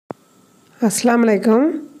अस्सलाम वालेकुम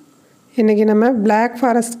इनकी நம்ம Black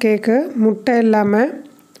Forest கேக் முட்டை இல்லாம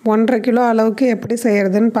 1.5 கிலோ அளவுக்கு எப்படி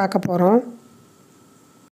செய்யறதுன்னு பார்க்க போறோம்.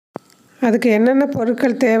 அதுக்கு என்னென்ன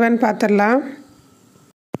பொருட்கள் தேவைன்னு பார்த்தறலாம்.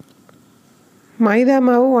 மைதா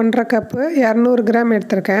மாவு 1.5 கப் 200 கிராம்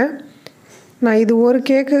எடுத்துர்க்கேன். நான் இது ஒரு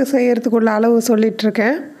கேக் செய்யிறதுக்குள்ள அளவு சொல்லிட்டு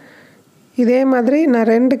இருக்கேன். இதே மாதிரி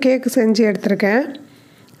நான் 2 கேக் செஞ்சு எடுத்துர்க்கேன்.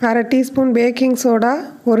 1/2 teaspoon baking soda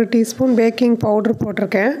 1 teaspoon baking powder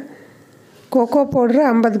போட்டுர்க்கேன். Cocoa powder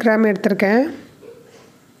 50 gram எடுத்துர்க்கேன்.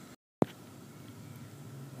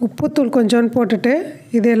 உப்பு தூள் கொஞ்சம் போட்டுட்டு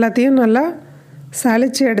இது எல்லாத்தையும் நல்லா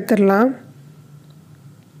சலிச்சு எடுத்துடலாம்.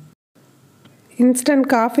 இன்ஸ்டன்ட்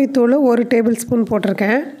காஃபி தூள் 1 டேபிள்ஸ்பூன்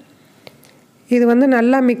போட்டிருக்கேன். இது வந்து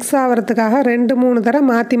நல்லா மிக்ஸ் ஆகிறதுக்காக 2-3 தடவை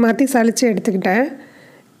மாற்றி சலிச்சு எடுத்துக்கிட்டேன்.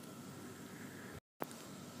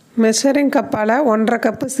 மெஷரிங் கப்பால் 1.5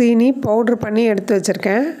 கப்பு சீனி பவுட்ரு பண்ணி எடுத்து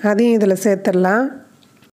வச்சுருக்கேன். அதையும் இதில் சேர்த்துடலாம்.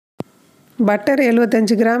 பட்டர்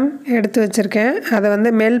 75 கிராம் எடுத்து வச்சுருக்கேன். அதை வந்து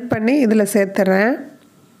மெல்ட் பண்ணி இதில் சேர்த்துறேன்.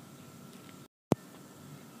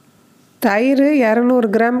 தயிர் 200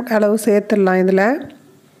 கிராம் அளவு சேர்த்துடலாம். இதில்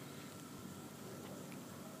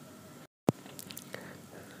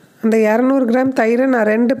அந்த 200 கிராம் தயிரை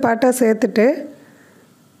நான் 2 பாட்டாக சேர்த்துட்டு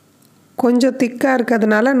கொஞ்சம் திக்காக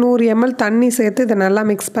இருக்கிறதுனால 100 ml தண்ணி சேர்த்து இதை நல்லா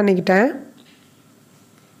மிக்ஸ் பண்ணிக்கிட்டேன்.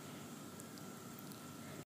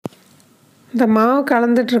 இந்த மாவு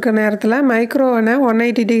கலந்துட்டுருக்க நேரத்தில் மைக்ரோவனை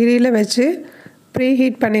 180 டிகிரியில் வச்சு ப்ரீ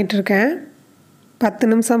ஹீட் பண்ணிகிட்ருக்கேன். 10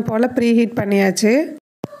 நிமிஷம் போல் ப்ரீ ஹீட் பண்ணியாச்சு.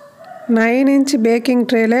 9 இன்ச் பேக்கிங்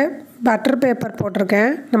ட்ரேயில் பட்டர் பேப்பர்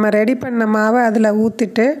போட்டிருக்கேன். நம்ம ரெடி பண்ண மாவை அதில்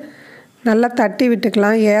ஊற்றிட்டு நல்லா தட்டி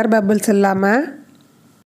விட்டுக்கலாம், ஏர் பபிள்ஸ் இல்லாமல்.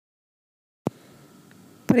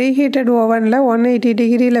 ப்ரீ ஹீட்டட் ஓவனில் 180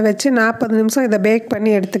 டிகிரியில் வச்சு 40 நிமிஷம் இதை பேக்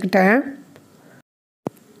பண்ணி எடுத்துக்கிட்டேன்.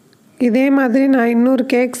 இதே மாதிரி நான் இன்னொரு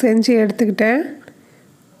கேக் செஞ்சு எடுத்துக்கிட்டேன்.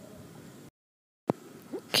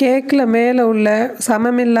 கேக்கில் மேலே உள்ள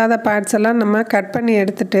சமமில்லாத பார்ட்ஸ் எல்லாம் நம்ம கட் பண்ணி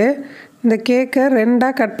எடுத்துட்டு இந்த கேக்கை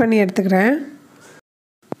 2ஆக கட் பண்ணி எடுத்துக்கிறேன்.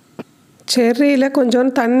 செர்ரியில் கொஞ்சம்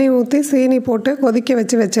தண்ணி ஊற்றி சீனி போட்டு கொதிக்க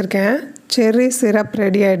வச்சுருக்கேன். செர்ரி சிரப்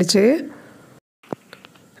ரெடி ஆகிடுச்சு.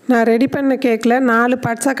 நான் ரெடி பண்ண கேக்கில் 4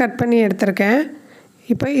 பார்ட்ஸாக கட் பண்ணி எடுத்திருக்கேன்.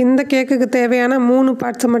 இப்போ இந்த கேக்குக்கு தேவையான 3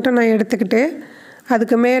 பார்ட்ஸை மட்டும் நான் எடுத்துக்கிட்டு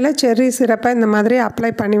அதுக்கு மேலே செர்ரி சிரப்பை இந்த மாதிரி அப்ளை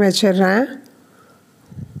பண்ணி வச்சிடுறேன்.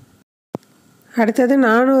 அடுத்தது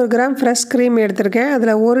 400 கிராம் ஃப்ரெஷ் க்ரீம் எடுத்திருக்கேன்.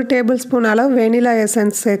 அதில் 1 டேபிள் ஸ்பூன் அளவு வெனிலா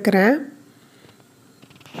எசன்ஸ் சேர்க்குறேன்.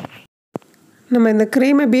 நம்ம இந்த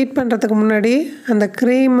க்ரீமை பீட் பண்ணுறதுக்கு முன்னாடி அந்த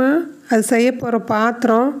க்ரீமு அது செய்ய போகிற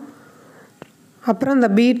பாத்திரம் அப்புறம் அந்த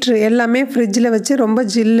பீட்ரு எல்லாமே ஃப்ரிட்ஜில் வச்சு ரொம்ப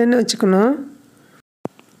ஜில்லுன்னு வச்சுக்கணும்.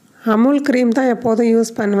 அமுல் க்ரீம் தான் எப்போதும்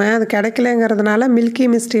யூஸ் பண்ணுவேன். அது கிடைக்கலங்கிறதுனால மில்கி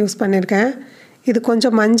மிஸ்ட் யூஸ் பண்ணியிருக்கேன். இது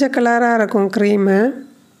கொஞ்சம் மஞ்சள் கலராக இருக்கும் க்ரீமு.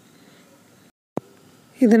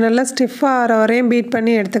 இது நல்லா ஸ்டிஃபாக ஆகிற வரையும் பீட்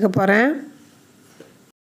பண்ணி எடுத்துக்க போகிறேன்.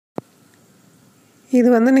 இது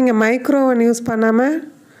வந்து நீங்கள் மைக்ரோவன் யூஸ் பண்ணாமல்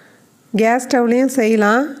கேஸ் ஸ்டவ்லேயும்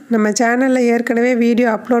செய்யலாம். நம்ம சேனலில் ஏற்கனவே வீடியோ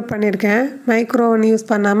அப்லோட் பண்ணியிருக்கேன், மைக்ரோவன் யூஸ்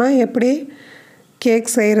பண்ணாமல் எப்படி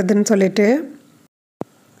கேக் செய்கிறதுன்னு சொல்லிட்டு.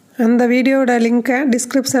 அந்த வீடியோவோட லிங்க்கை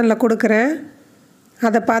டிஸ்கிரிப்ஷனில் கொடுக்குறேன்,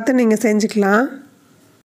 அதை பார்த்து நீங்கள் செஞ்சுக்கலாம்.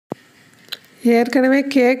 ஏற்கனவே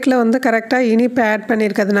கேக்கில் வந்து கரெக்டாக இனிப்பு ஆட்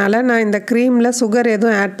பண்ணியிருக்கிறதுனால நான் இந்த க்ரீமில் சுகர்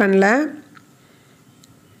எதுவும் ஆட் பண்ணல.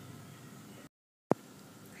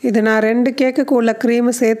 இது நான் 2 கேக்குக்கு உள்ள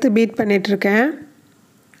க்ரீமு சேர்த்து பீட் பண்ணிகிட்ருக்கேன்.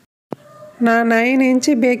 நான் 9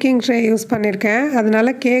 இன்ச்சு பேக்கிங் ட்ரே யூஸ் பண்ணியிருக்கேன்.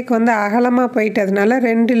 அதனால் கேக் வந்து அகலமாக போயிட்டதுனால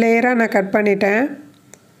 2 லேயராக நான் கட் பண்ணிட்டேன்.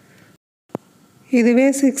 இதுவே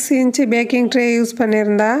 6 இன்ச்சு பேக்கிங் ட்ரே யூஸ்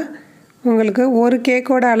பண்ணியிருந்தா உங்களுக்கு ஒரு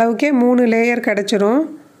கேக்கோட அளவுக்கே 3 லேயர் கிடச்சிரும்.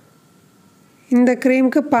 இந்த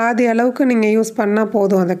க்ரீமுக்கு பாதி அளவுக்கு நீங்கள் யூஸ் பண்ணால்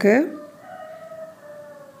போதும். அதுக்கு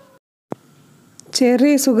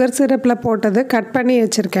செர்ரி சுகர் சிரப்பில் போட்டது கட் பண்ணி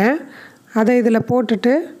வச்சுருக்கேன். அதை இதில்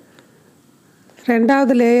போட்டுட்டு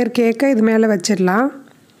 2வது லேயர் கேக்கை இது மேலே வச்சிடலாம்.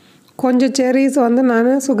 கொஞ்சம் செர்ரிஸ் வந்து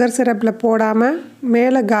நான் சுகர் சிரப்பில் போடாமல்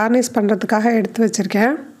மேலே கார்னிஷ் பண்ணுறதுக்காக எடுத்து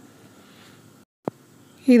வச்சுருக்கேன்.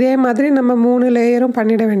 இதே மாதிரி நம்ம 3 லேயரும்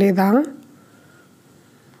பண்ணிட வேண்டியதுதான்.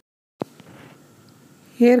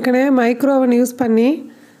 ஏற்கனவே மைக்ரோவன் யூஸ் பண்ணி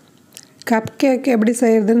கப் கேக் எப்படி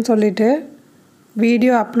செய்கிறதுன்னு சொல்லிவிட்டு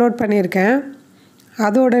வீடியோ அப்லோட் பண்ணியிருக்கேன்.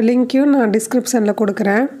 அதோட லிங்க்கையும் நான் டிஸ்கிரிப்ஷனில்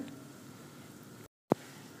கொடுக்குறேன்.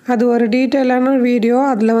 அது ஒரு டீட்டெயிலான வீடியோ.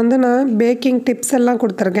 அதில் வந்து நான் பேக்கிங் டிப்ஸ் எல்லாம்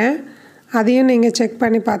கொடுத்துருக்கேன். அதையும் நீங்கள் செக்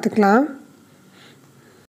பண்ணி பார்த்துக்கலாம்.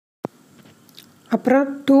 அப்புறம்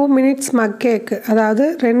 2 மினிட்ஸ் மக் கேக், அதாவது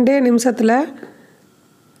 2 நிமிஷத்தில்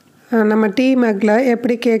நம்ம டீ மக்கில்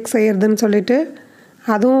எப்படி கேக் செய்கிறதுன்னு சொல்லிட்டு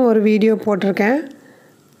அதுவும் ஒரு வீடியோ போட்டிருக்கேன்.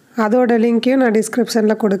 அதோட லிங்க்கையும் நான்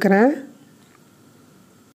டிஸ்கிரிப்ஷனில் கொடுக்குறேன்.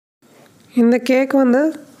 இந்த கேக் வந்து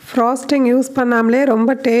ஃப்ராஸ்டிங் யூஸ் பண்ணாமலே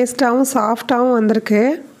ரொம்ப டேஸ்ட்டாகவும் சாஃப்டாகவும் வந்திருக்கு.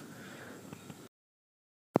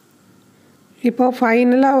 இப்போது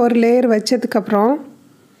ஃபைனலாக ஒரு லேயர் வச்சதுக்கப்புறம்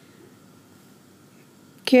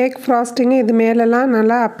கேக் ஃப்ராஸ்டிங்கு இது மேலெல்லாம்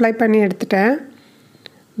நல்லா அப்ளை பண்ணி எடுத்துட்டேன்.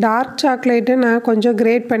 டார்க் சாக்லேட்டு நான் கொஞ்சம்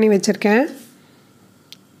கிரேட் பண்ணி வச்சுருக்கேன்.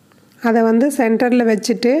 அதை வந்து சென்டரில்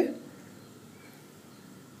வச்சுட்டு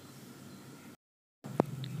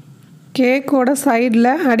கேக்கோட சைடில்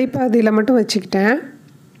அடிப்பாதியில் மட்டும் வச்சுக்கிட்டேன்.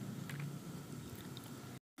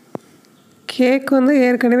 கேக் வந்து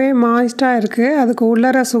ஏற்கனவே மாய்ஸ்டாக இருக்குது. அதுக்கு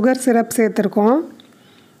உள்ளர சுகர் சிரப் சேர்த்துருக்கோம்.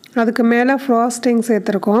 அதுக்கு மேலே ஃப்ராஸ்டிங்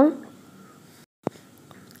சேர்த்துருக்கோம்.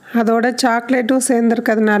 அதோட சாக்லேட்டும்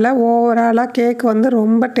சேர்ந்துருக்கிறதுனால ஓவராலாக கேக் வந்து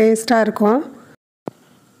ரொம்ப டேஸ்ட்டாக இருக்கும்.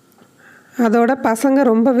 அதோட பசங்க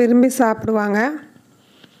ரொம்ப விரும்பி சாப்பிடுவாங்க.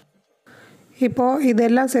 இப்போது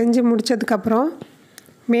இதெல்லாம் செஞ்சு முடித்ததுக்கப்புறம்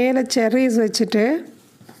மேலே செர்ரிஸ் வச்சுட்டு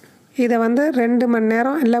இதை வந்து 2 மணி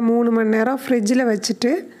நேரம் இல்லை 3 மணி நேரம் ஃப்ரிட்ஜில்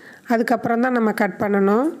வச்சுட்டு அதுக்கப்புறம் தான் நம்ம கட்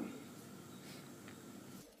பண்ணணும்.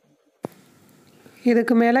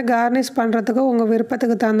 இதுக்கு மேலே கார்னிஷ் பண்ணுறதுக்கு உங்கள்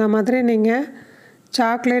விருப்பத்துக்கு தகுந்த மாதிரி நீங்கள்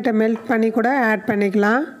சாக்லேட்டை மெல்ட் பண்ணி கூட ஆட்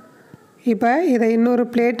பண்ணிக்கலாம். இப்போ இதை இன்னொரு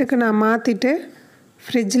பிளேட்டுக்கு நான் மாற்றிட்டு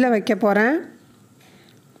ஃப்ரிட்ஜில் வைக்க போகிறேன்.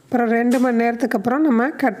 அப்புறம் 2 மணி நேரத்துக்கு அப்புறம் நம்ம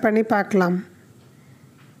கட் பண்ணி பார்க்கலாம்.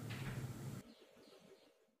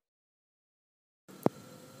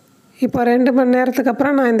 இப்போ 2 மணி நேரத்துக்கு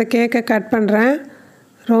அப்புறம் நான் இந்த கேக்கை கட் பண்ணுறேன்.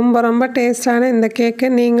 ரொம்ப ரொம்ப டேஸ்டான இந்த கேக்கை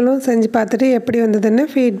நீங்களும் செஞ்சு பார்த்துட்டு எப்படி வந்ததுன்னு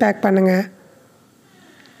ஃபீட்பேக் பண்ணுங்கள்.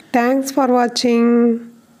 தேங்க்ஸ் ஃபார் வாட்சிங்.